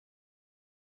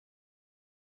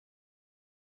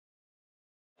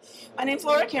My name's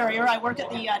Carriere. I work at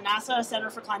the NASA Center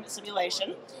for Climate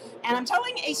Simulation, and I'm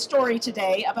telling a story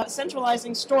today about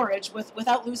centralizing storage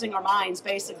without losing our minds,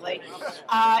 basically.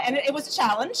 And it was a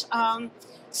challenge. Our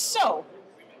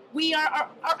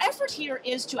effort here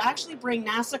is to actually bring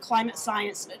NASA climate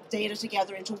science data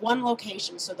together into one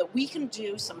location so that we can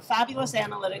do some fabulous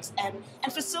analytics and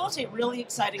facilitate really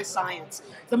exciting science.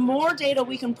 The more data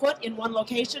we can put in one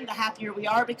location, the happier we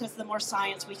are, because the more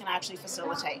science we can actually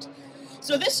facilitate.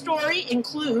 So this story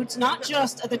includes not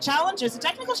just the challenges, the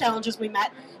technical challenges we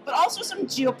met, but also some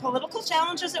geopolitical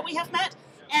challenges that we have met.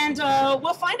 And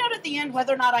we'll find out at the end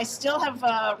whether or not I still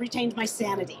have retained my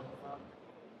sanity.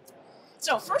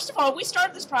 So first of all, we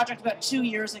started this project about 2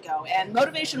 years ago, and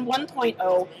Motivation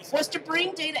 1.0 was to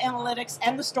bring data analytics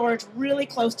and the storage really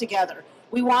close together.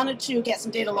 We wanted to get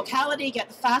some data locality, get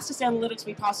the fastest analytics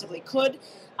we possibly could,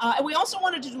 and we also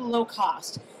wanted to do low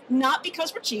cost. Not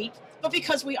because we're cheap, but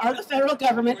because we are the federal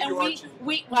government, and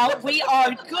we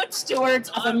are good stewards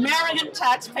of American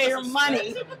taxpayer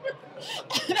money.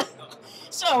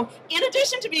 So, in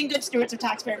addition to being good stewards of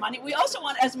taxpayer money, we also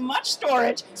want as much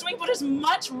storage, so we can put as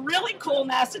much really cool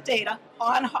NASA data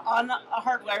on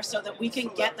hardware so that we can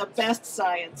get the best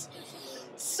science.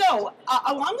 So,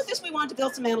 along with this, we wanted to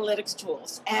build some analytics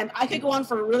tools, and I could go on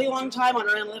for a really long time on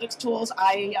our analytics tools.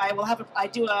 I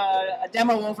do a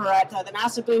demo over at the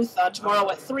NASA booth tomorrow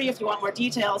at 3 if you want more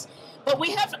details. But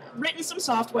we have written some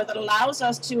software that allows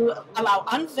us to allow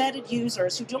unvetted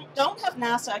users who don't have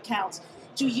NASA accounts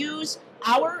to use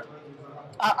our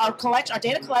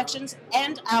data collections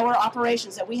and our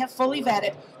operations that we have fully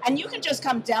vetted, and you can just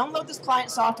come download this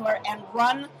client software and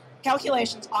run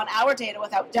calculations on our data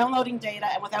without downloading data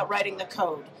and without writing the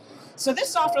code. So this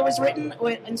software was written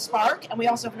in Spark, and we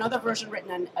also have another version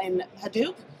written in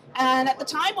Hadoop. And at the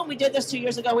time when we did this 2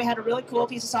 years ago, we had a really cool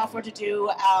piece of software to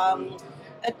do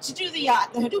the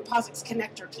Hadoop POSIX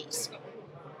connector piece.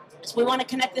 So we want to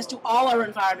connect this to all our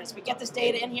environments. We get this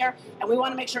data in here, and we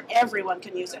want to make sure everyone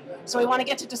can use it. So we want to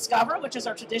get to Discover, which is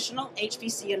our traditional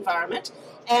HPC environment,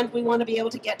 and we want to be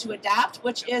able to get to Adapt,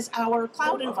 which is our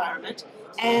cloud environment,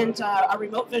 and our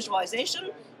remote visualization,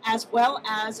 as well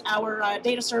as our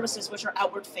data services, which are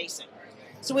outward-facing.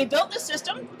 So we built this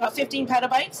system, about 15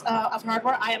 petabytes of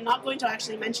hardware. I am not going to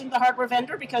actually mention the hardware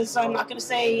vendor because I'm not going to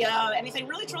say anything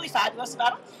really truly fabulous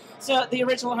about them. So the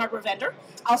original hardware vendor,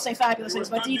 I'll say fabulous things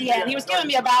about DDN. He was giving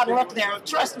me a bad look there.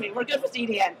 Trust me, we're good with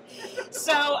DDN.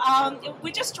 So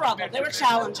we just struggled. There were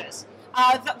challenges.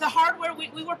 The hardware,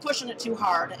 we were pushing it too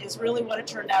hard is really what it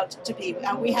turned out to be.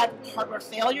 We had hardware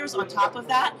failures on top of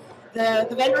that.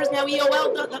 The vendor is now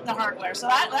EOL the hardware. So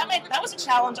that was a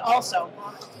challenge also.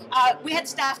 We had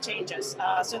staff changes,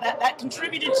 so that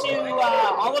contributed to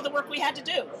all of the work we had to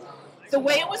do. The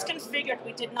way it was configured,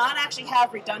 we did not actually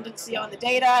have redundancy on the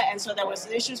data, and so there was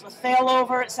issues with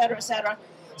failover, et cetera, et cetera.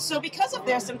 So because of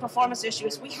this and performance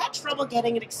issues, we had trouble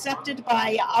getting it accepted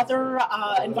by other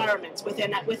environments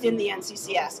within the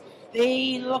NCCS.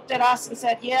 They looked at us and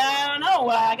said, yeah, no,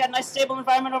 I got a nice stable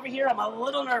environment over here. I'm a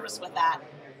little nervous with that.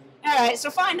 All right, so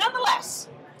fine. Nonetheless,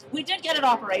 we did get it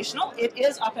operational. It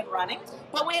is up and running,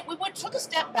 but we took a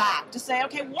step back to say,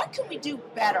 okay, what can we do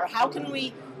better? How can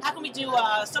we do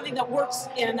something that works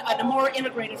in a more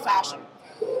integrated fashion?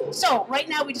 So right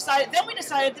now we decided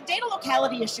the data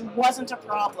locality issue wasn't a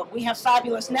problem. We have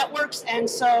fabulous networks, and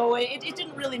so it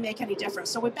didn't really make any difference.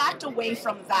 So we backed away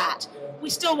from that.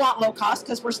 We still want low cost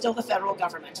because we're still the federal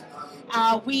government.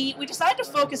 We decided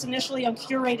to focus initially on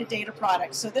curated data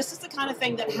products. So this is the kind of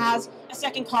thing that has a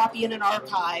second copy in an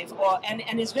archive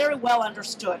and is very well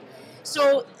understood.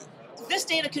 So this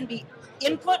data can be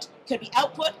input, could be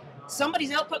output.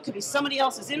 Somebody's output could be somebody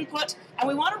else's input, and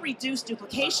we want to reduce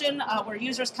duplication where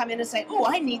users come in and say, oh,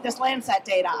 I need this Landsat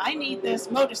data, I need this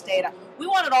MODIS data. We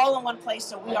want it all in one place,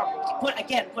 so we are,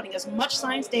 putting as much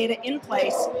science data in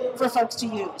place for folks to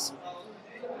use.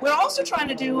 We're also trying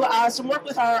to do some work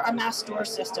with our mass store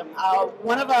system.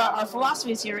 One of our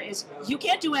philosophies here is you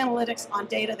can't do analytics on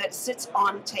data that sits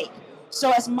on tape.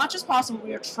 So as much as possible,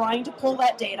 we are trying to pull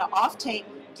that data off tape,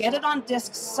 get it on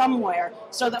disk somewhere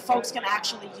so that folks can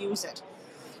actually use it.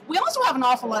 We also have an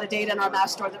awful lot of data in our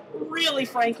mass store that really,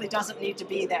 frankly, doesn't need to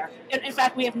be there. In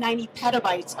fact, we have 90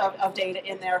 petabytes of data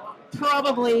in there.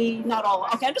 Probably not all.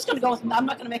 Okay, I'm just going to go with, I'm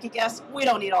not going to make a guess. We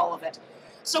don't need all of it.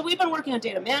 So we've been working on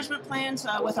data management plans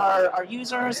with our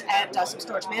users and some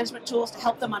storage management tools to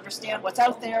help them understand what's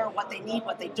out there, what they need,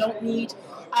 what they don't need.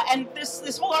 And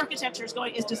this whole architecture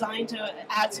is designed to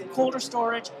add some colder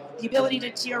storage, the ability to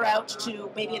tier out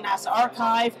to maybe a NASA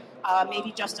archive,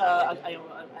 maybe just an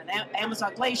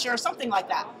Amazon Glacier, something like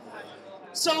that.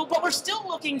 So, but we're still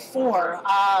looking for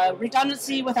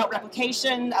redundancy without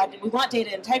replication. We want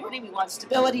data integrity. We want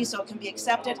stability so it can be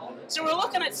accepted. So we're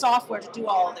looking at software to do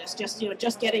all of this. Just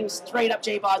getting straight up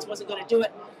JBODs wasn't going to do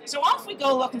it. So off we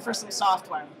go looking for some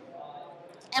software.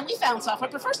 And we found software.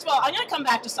 But first of all, I'm going to come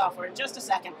back to software in just a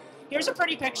second. Here's a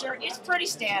pretty picture. It's pretty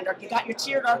standard. You got your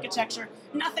tiered architecture.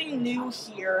 Nothing new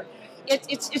here.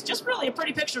 It's just really a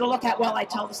pretty picture to look at while I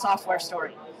tell the software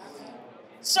story.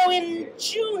 So in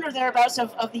June or thereabouts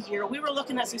of the year, we were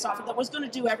looking at some software that was going to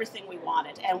do everything we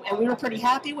wanted. And we were pretty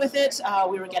happy with it.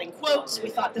 We were getting quotes. We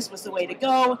thought this was the way to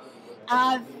go.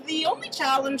 The only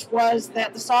challenge was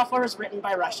that the software is written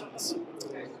by Russians.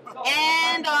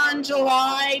 And on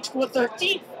July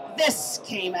 13th, this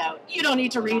came out. You don't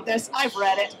need to read this. I've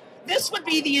read it. This would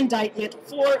be the indictment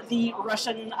for the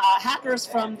Russian hackers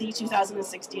from the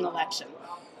 2016 election.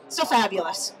 So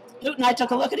fabulous. Hoot and I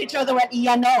took a look at each other and went,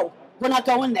 yeah, no. We're not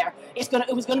going there. It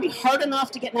was going to be hard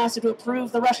enough to get NASA to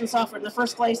approve the Russian software in the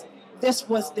first place.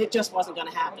 It just wasn't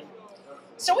going to happen.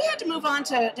 So we had to move on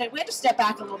we had to step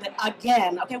back a little bit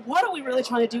again. Okay, what are we really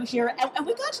trying to do here? And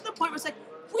we got to the point where it's like,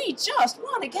 we just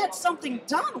want to get something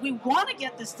done. We want to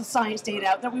get the science data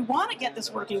out there. We want to get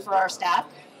this working for our staff.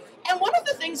 And one of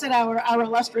the things that our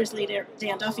illustrious leader,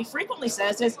 Dan Duffy, frequently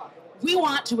says is, we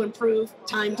want to improve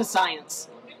time to science.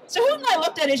 So Hoot and I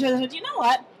looked at each other and said, you know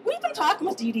what? We've been talking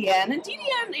with DDN, and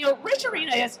DDN, Rich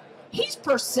Arena he's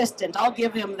persistent, I'll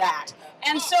give him that.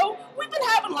 And so we've been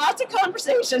having lots of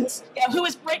conversations, who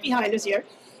is right behind us here,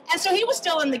 and so he was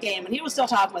still in the game, and he was still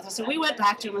talking with us, so we went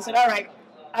back to him and said, all right,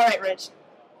 Rich,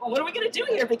 what are we going to do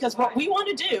here? Because what we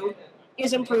want to do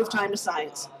is improve time to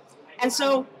science. And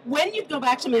so when you go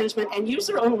back to management and use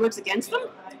their own words against them,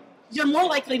 you're more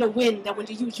likely to win than when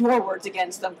you use your words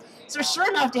against them. So sure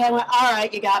enough, Dan went, all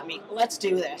right, you got me. Let's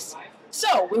do this.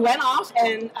 So we went off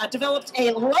and developed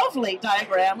a lovely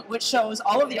diagram which shows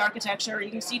all of the architecture.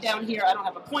 You can see down here, I don't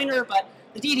have a pointer, but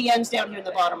the DDN's down here in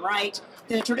the bottom right.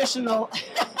 The traditional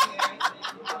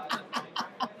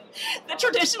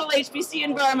HPC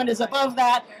environment is above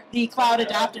that. The cloud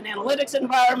adapt and analytics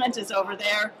environment is over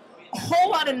there. A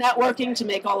whole lot of networking to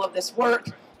make all of this work.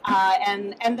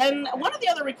 And then one of the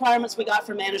other requirements we got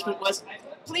from management was,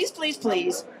 please, please,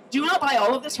 please, do not buy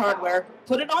all of this hardware,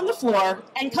 put it on the floor,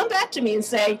 and come back to me and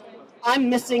say, I'm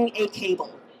missing a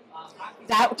cable.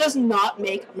 That does not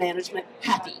make management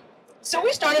happy. So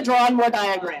we started drawing more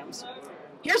diagrams.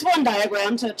 Here's one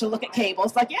diagram to look at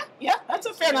cables. Like, yeah, that's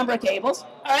a fair number of cables.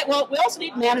 All right, well, we also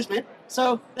need management.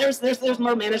 So there's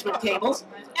more management cables.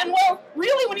 And, well,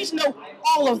 really we need to know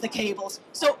all of the cables.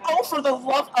 So, for the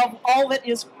love of all that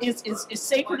is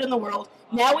sacred in the world,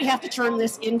 now we have to turn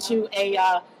this into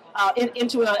an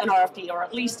RFP, or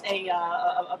at least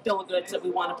a bill of goods that we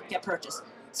want to get purchased.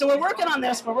 So we're working on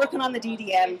this. We're working on the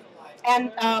DDN.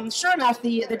 And sure enough,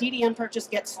 the DDN purchase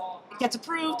gets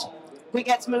approved. We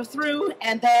get moved through,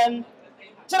 and then,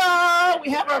 ta-da! We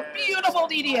have our beautiful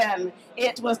DDN.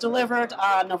 It was delivered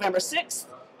on November 6th.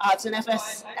 It's an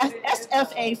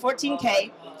SFA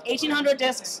 14K, 1,800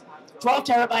 disks, 12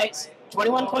 terabytes,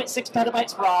 21.6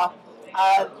 petabytes raw.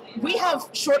 We have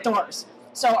short doors.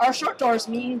 So our short doors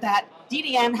mean that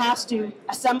DDN has to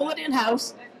assemble it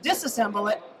in-house, disassemble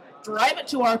it, drive it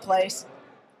to our place,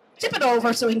 tip it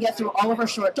over so we can get through all of our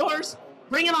short doors,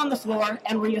 bring it on the floor,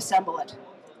 and reassemble it.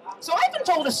 So I've been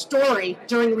told a story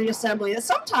during reassembly that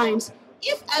sometimes,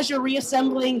 if as you're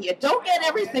reassembling you don't get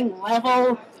everything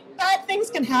level, bad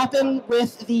things can happen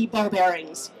with the ball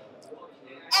bearings.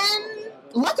 And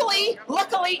luckily,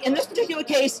 in this particular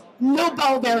case, no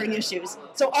ball bearing issues.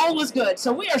 So all was good.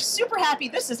 So we are super happy.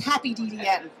 This is happy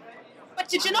DDN. But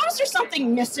did you notice there's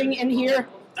something missing in here?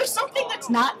 There's something that's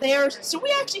not there. So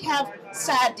we actually have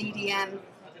sad DDN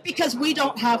because we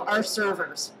don't have our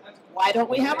servers. Why don't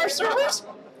we have our servers?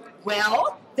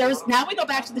 Well, now we go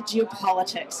back to the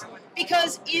geopolitics.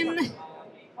 Because in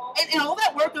all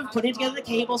that work of putting together the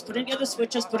cables, putting together the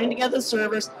switches, putting together the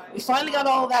servers, we finally got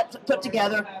all of that put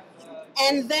together.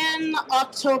 And then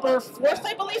October 4th,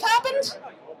 I believe, happened.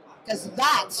 Because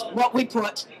that's what we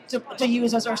put to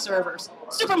use as our servers.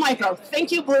 Supermicro,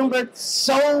 thank you, Bloomberg.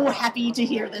 So happy to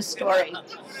hear this story.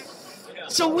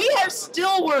 So we are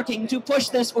still working to push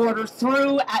this order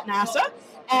through at NASA.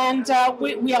 And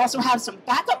we also have some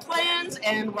backup plans,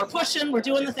 and we're pushing, we're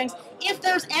doing the things. If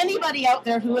there's anybody out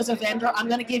there who is a vendor, I'm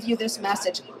going to give you this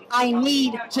message. I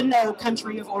need to know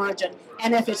country of origin.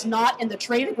 And if it's not in the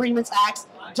Trade Agreements Act,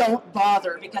 don't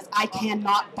bother, because I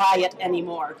cannot buy it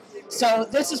anymore. So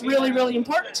this is really, really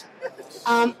important.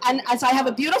 And as I have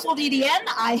a beautiful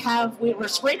DDN, we're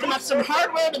scraping up some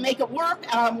hardware to make it work.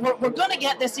 We're going to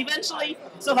get this eventually.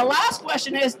 So the last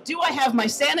question is, do I have my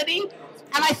sanity?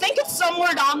 And I think it's somewhere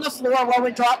on the floor where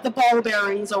we dropped the ball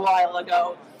bearings a while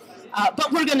ago.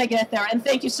 But we're going to get there. And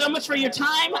thank you so much for your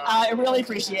time. I really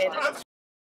appreciate it.